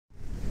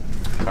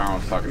Tyron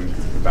was talking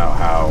about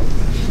how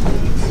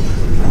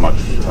much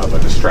of a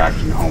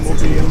distraction home will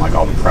be, and like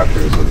all the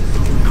pressures of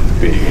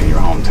being in your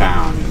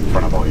hometown in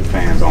front of all your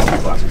fans, all the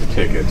people asking for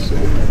tickets,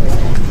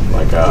 and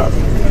like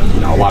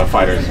you know, a lot of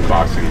fighters in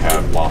boxing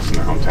have lost in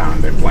their hometown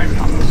and they blame it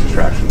on those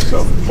distractions.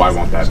 So why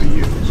won't that be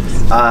you?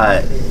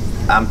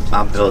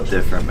 I'm built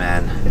different,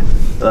 man.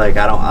 Like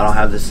I don't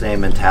have the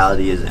same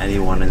mentality as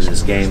anyone in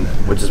this game,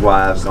 which is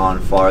why I've gone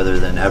farther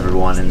than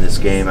everyone in this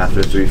game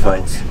after 3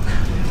 fights.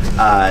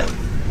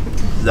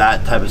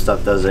 That type of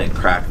stuff doesn't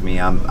crack me.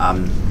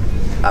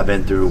 I've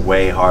been through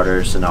way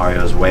harder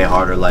scenarios, way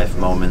harder life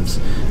moments.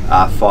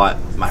 I fought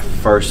my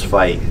first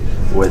fight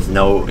with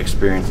no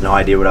experience, no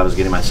idea what I was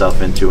getting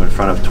myself into, in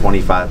front of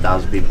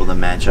 25,000 people in the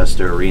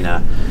Manchester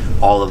arena,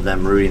 all of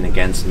them rooting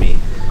against me,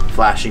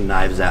 flashing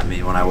knives at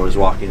me when I was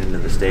walking into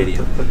the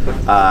stadium.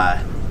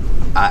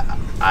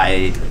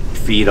 I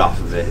feed off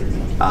of it,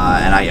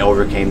 and I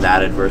overcame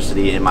that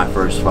adversity in my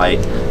first fight,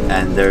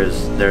 and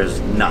there's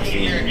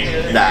nothing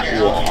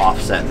that will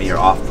offset me or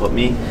off-put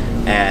me,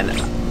 and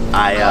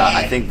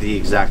I think the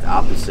exact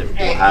opposite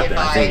will happen.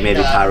 I think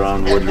maybe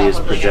Tyron Woodley is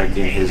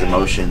projecting his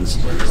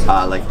emotions,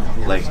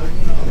 like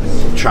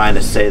trying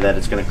to say that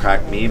it's going to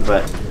crack me,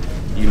 but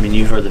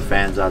you heard the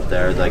fans out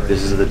there, like,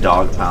 this is the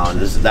dog pound.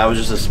 That was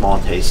just a small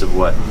taste of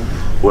what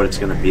it's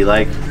going to be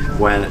like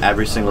when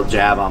every single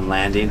jab I'm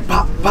landing,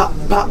 pop, pop,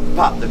 pop,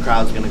 pop, the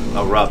crowd's going to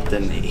erupt,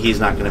 and he's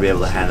not going to be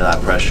able to handle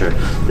that pressure.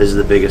 This is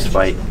the biggest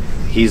fight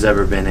he's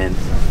ever been in,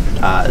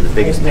 the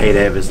biggest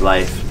payday of his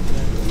life,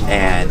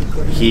 and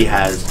he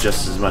has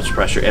just as much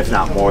pressure, if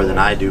not more, than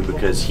I do,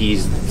 because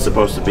he's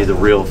supposed to be the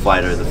real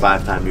fighter, the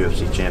 5-time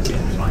UFC champion.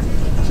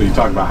 So you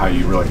talk about how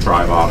you really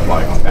thrive off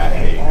like that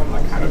hate and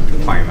like kind of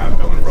playing that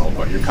villain role,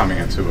 but you're coming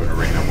into an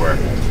arena where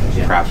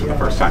perhaps for the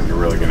first time you're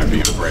really going to be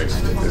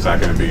embraced. Is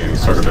that going to be any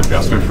sort of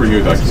adjustment for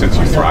you, like since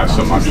you thrive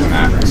so much in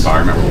that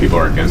environment where people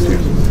are against you?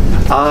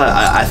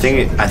 I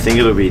think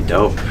it'll be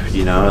dope.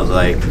 You know,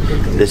 like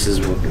this is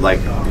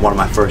like one of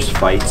my first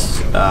fights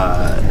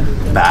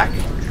back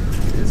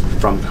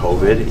from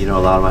COVID. You know,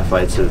 a lot of my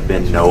fights have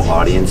been no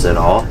audience at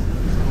all,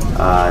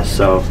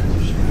 so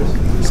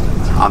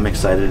I'm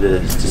excited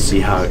to see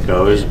how it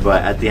goes.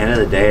 But at the end of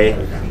the day,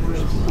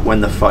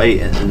 when the fight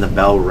and the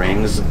bell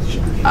rings,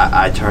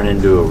 I turn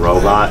into a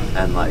robot,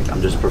 and like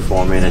I'm just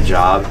performing a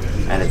job,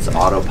 and it's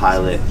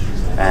autopilot,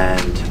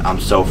 and I'm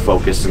so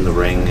focused in the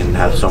ring and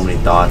have so many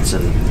thoughts,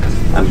 and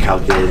I'm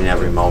calculating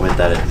every moment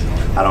that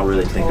I don't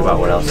really think about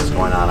what else is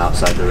going on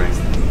outside the ring.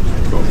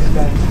 Cool.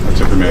 That's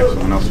it for me.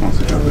 Someone else wants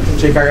to jump in.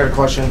 Jake, I got a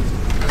question.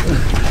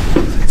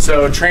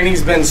 So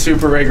training's been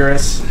super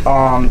rigorous,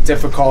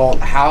 difficult.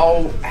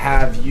 How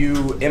have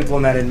you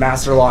implemented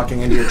master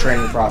locking into your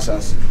training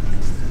process?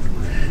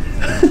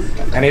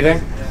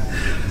 Anything?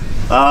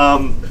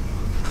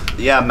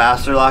 Yeah,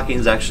 master locking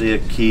is actually a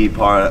key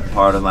part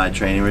of my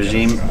training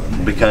regime,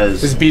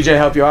 because Does BJ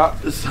help you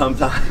out?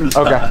 sometimes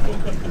Okay.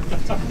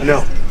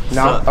 No.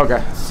 So,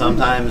 Okay.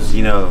 sometimes,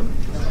 you know,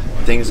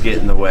 things get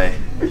in the way.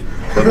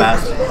 But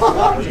master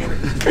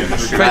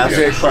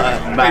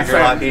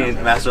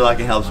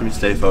locking helps me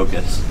stay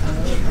focused.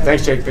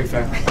 Thanks, Jake. Big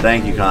fan.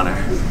 Thank you, Connor.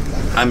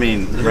 I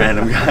mean,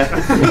 random guy.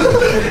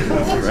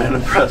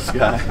 Random press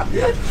guy.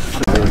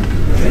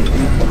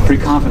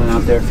 Pretty confident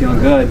out there, feeling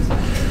good.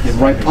 Your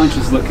right punch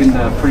is looking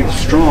pretty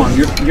strong.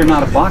 You're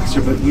not a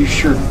boxer, but you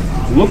sure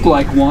look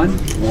like one.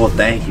 Well,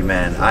 thank you,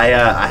 man.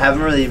 I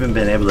haven't really even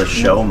been able to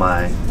show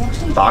my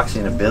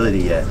boxing ability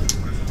yet.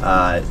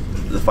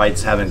 The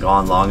fights haven't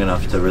gone long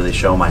enough to really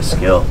show my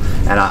skill,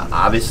 and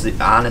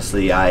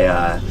honestly,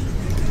 I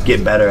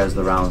get better as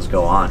the rounds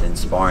go on in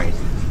sparring.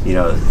 You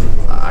know,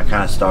 I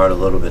kind of start a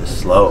little bit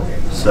slow,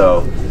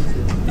 so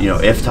you know,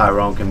 if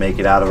Tyron can make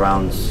it out of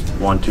rounds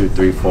 1, 2,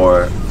 3,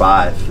 4,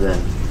 5,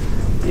 then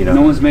you know.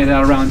 No one's made it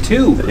out of round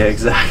 2. Yeah,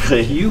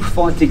 exactly. You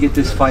fought to get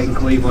this fight in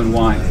Cleveland.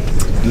 Why?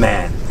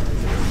 Man,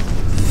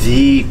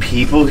 the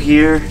people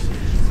here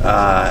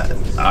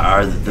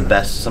are the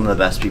best, some of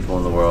the best people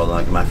in the world.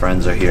 Like, my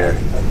friends are here.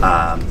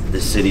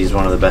 This city is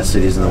one of the best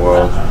cities in the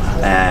world,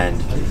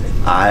 and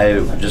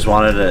I just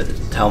wanted to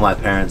tell my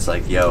parents,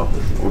 like, yo,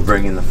 we're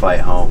bringing the fight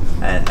home,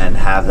 and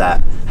have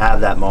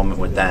that moment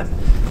with them.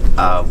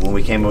 When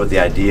we came up with the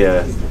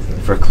idea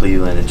for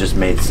Cleveland, it just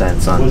made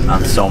sense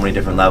on so many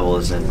different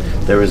levels, and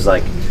there was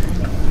like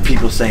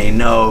people saying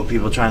no,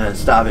 people trying to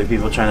stop it,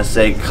 people trying to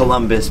say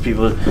Columbus,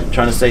 people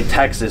trying to say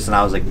Texas, and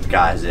I was like,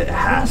 guys, it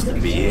has to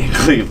be in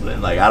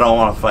Cleveland. Like, I don't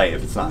want to fight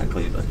if it's not in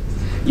Cleveland.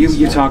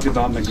 You talked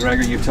about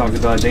McGregor, you've talked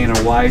about Dana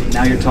White,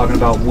 now you're talking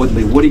about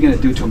Woodley. What are you going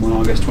to do to him on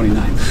August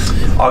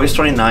 29th? August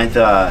 29th,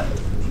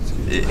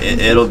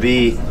 it'll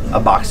be a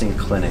boxing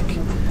clinic.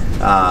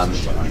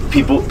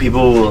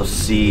 People will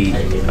see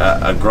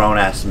a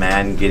grown-ass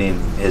man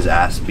getting his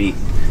ass beat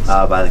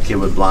by the kid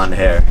with blonde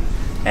hair,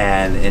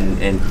 and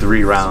in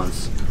 3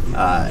 rounds,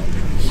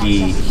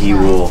 he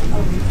will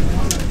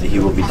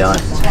be done.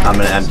 I'm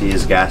gonna empty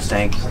his gas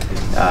tank.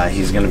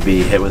 He's gonna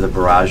be hit with a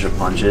barrage of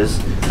punches,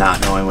 not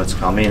knowing what's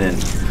coming. And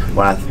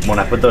when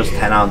I put those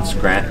 10-ounce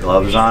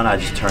gloves on, I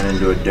just turn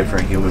into a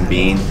different human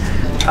being.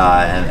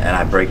 and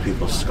I break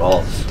people's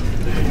skulls.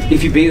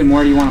 If you beat him,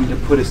 where do you want him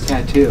to put his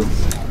tattoo?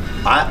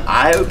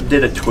 I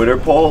did a Twitter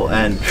poll,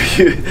 and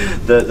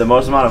the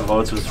most amount of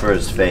votes was for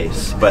his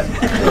face, but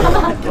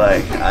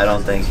like I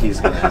don't think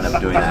he's gonna end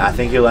up doing that. I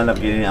think he'll end up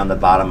getting it on the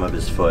bottom of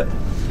his foot.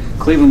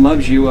 Cleveland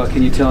loves you.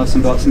 Can you tell us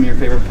about some of your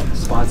favorite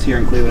spots here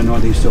in Cleveland,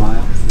 Northeast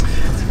Ohio?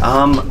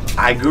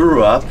 I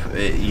grew up,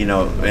 you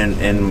know,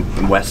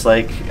 in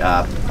Westlake,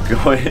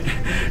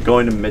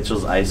 going to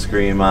Mitchell's Ice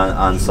Cream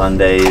on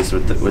Sundays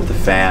with the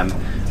fam.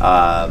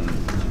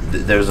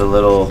 There's a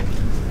little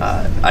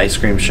ice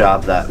cream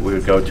shop that we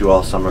would go to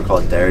all summer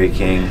called Dairy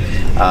King.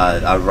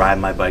 I ride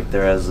my bike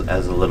there as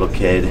a little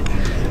kid.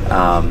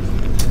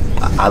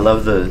 I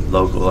love the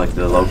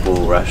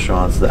local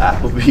restaurants, the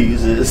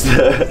Applebee's,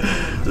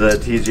 the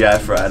TGI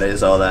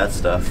Fridays, all that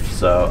stuff.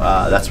 So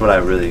that's what I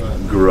really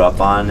grew up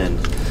on, and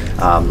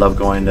love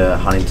going to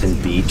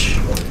Huntington Beach.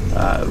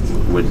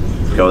 Would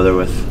go there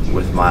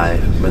with my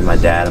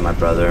dad and my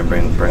brother and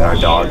bring our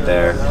dog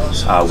there.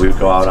 We would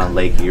go out on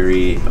Lake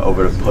Erie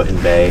over to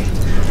Put-in Bay.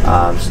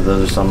 So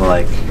those are some of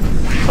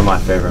my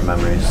favorite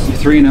memories. You're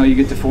 3-0, you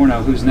get to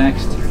 4-0. Who's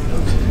next?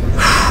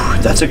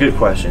 That's a good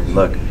question.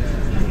 Look,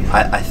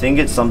 I think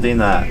it's something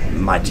that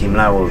my team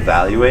and I will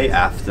evaluate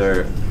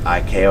after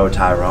I KO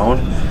Tyron,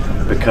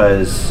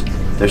 because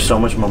there's so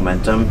much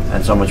momentum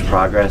and so much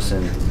progress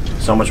and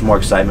so much more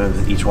excitement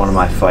with each one of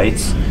my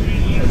fights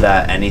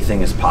that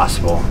anything is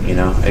possible. You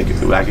know, I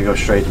could go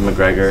straight to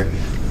McGregor,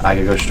 I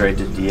could go straight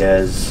to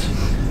Diaz.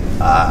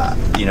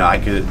 You know, I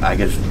could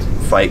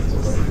fight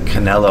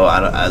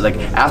Canelo. Like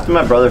after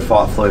my brother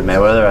fought Floyd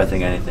Mayweather, I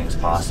think anything's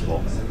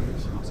possible.